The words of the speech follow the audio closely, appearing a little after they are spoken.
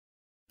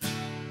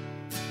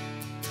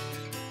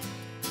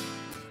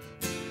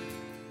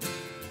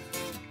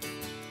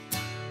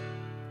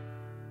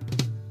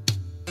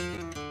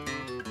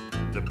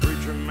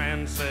country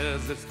man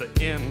says it's the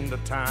end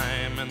of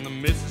time, and the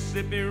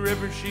Mississippi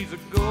River, she's a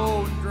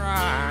going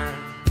dry.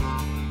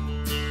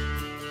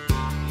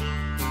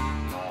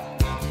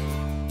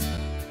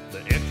 The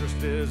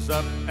interest is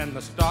up and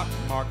the stock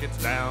market's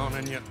down,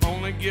 and you're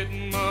only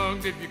getting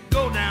mugged if you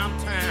go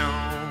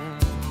downtown.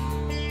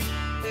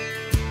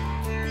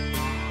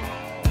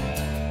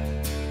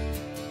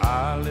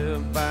 I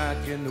live back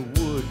in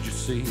the woods, you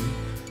see,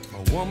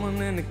 my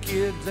woman and the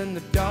kids and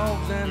the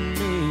dogs and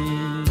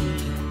me.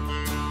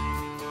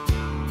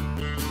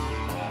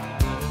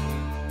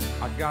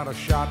 I got a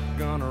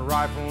shotgun, a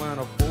rifle, and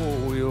a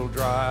four-wheel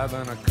drive,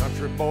 and a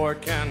country boy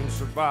can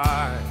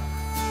survive.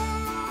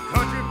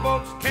 Country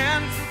folks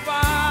can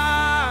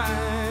survive.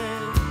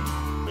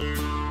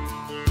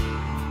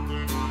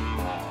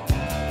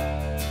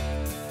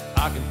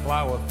 I can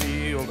plow a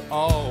field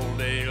all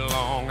day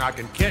long. I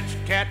can catch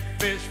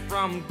catfish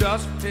from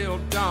dusk till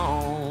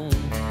dawn.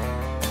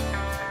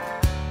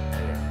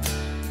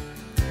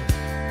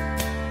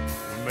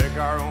 Make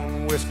our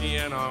own whiskey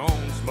and our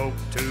own smoke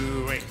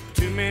too. Ain't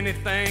too many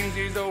things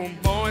these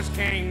old boys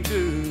can't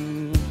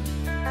do.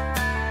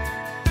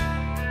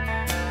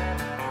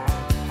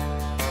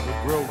 We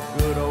grow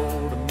good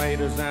old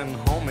tomatoes and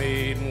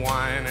homemade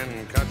wine,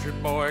 and country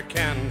boy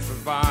can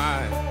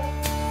survive.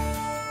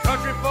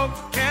 Country folks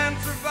can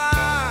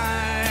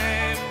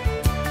survive.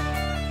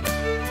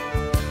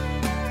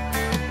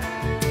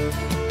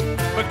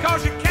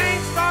 Because you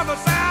can't starve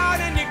us out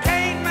and you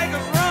can't make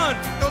us run.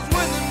 Those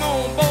when them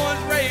old boys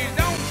raised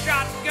on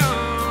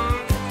shotgun.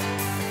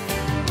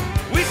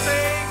 We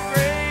say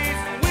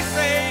grace and we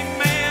say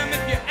ma'am.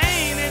 If you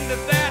ain't into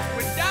that,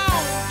 we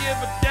don't give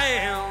a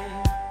damn.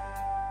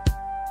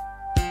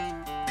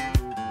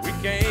 We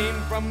came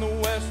from the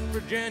West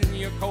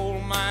Virginia coal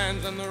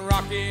mines and the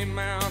Rocky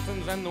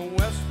Mountains and the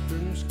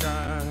western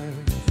skies.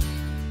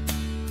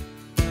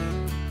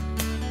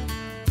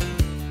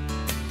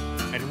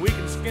 And we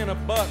can skin a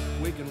buck,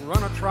 we can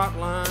run a trot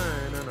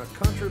line, and a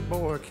country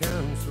boy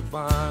can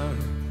survive.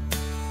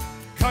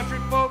 Country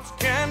folks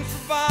can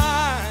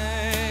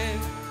survive.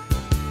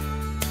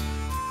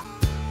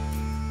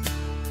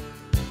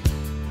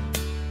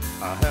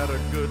 I had a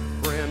good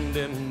friend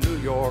in New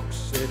York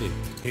City.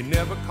 He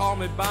never called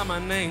me by my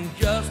name,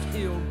 just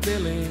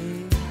Hillbilly.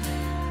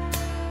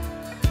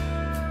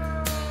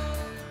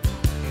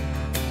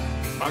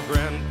 My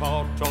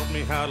grandpa taught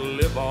me how to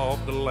live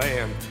off the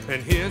land,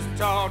 and his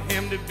taught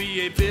him to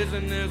be a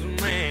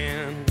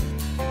businessman.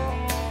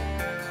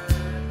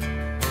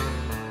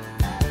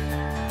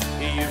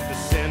 He used to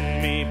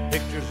send me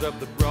pictures of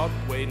the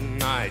Broadway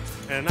nights,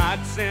 and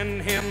I'd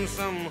send him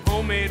some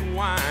homemade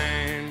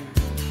wine.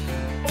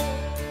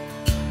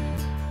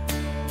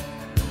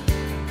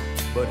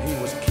 But he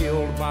was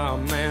killed by a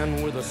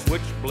man with a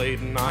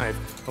switchblade knife.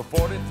 For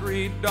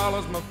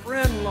 $43, my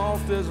friend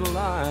lost his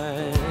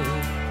life.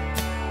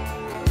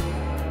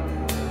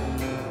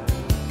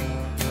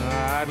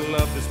 I'd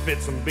love to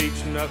spit some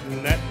beach nut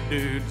in that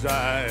dude's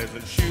eyes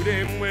and shoot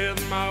him with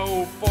my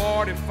old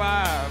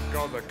 45,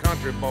 'cause a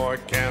country boy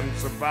can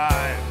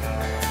survive.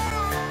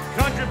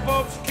 Country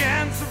folks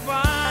can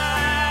survive.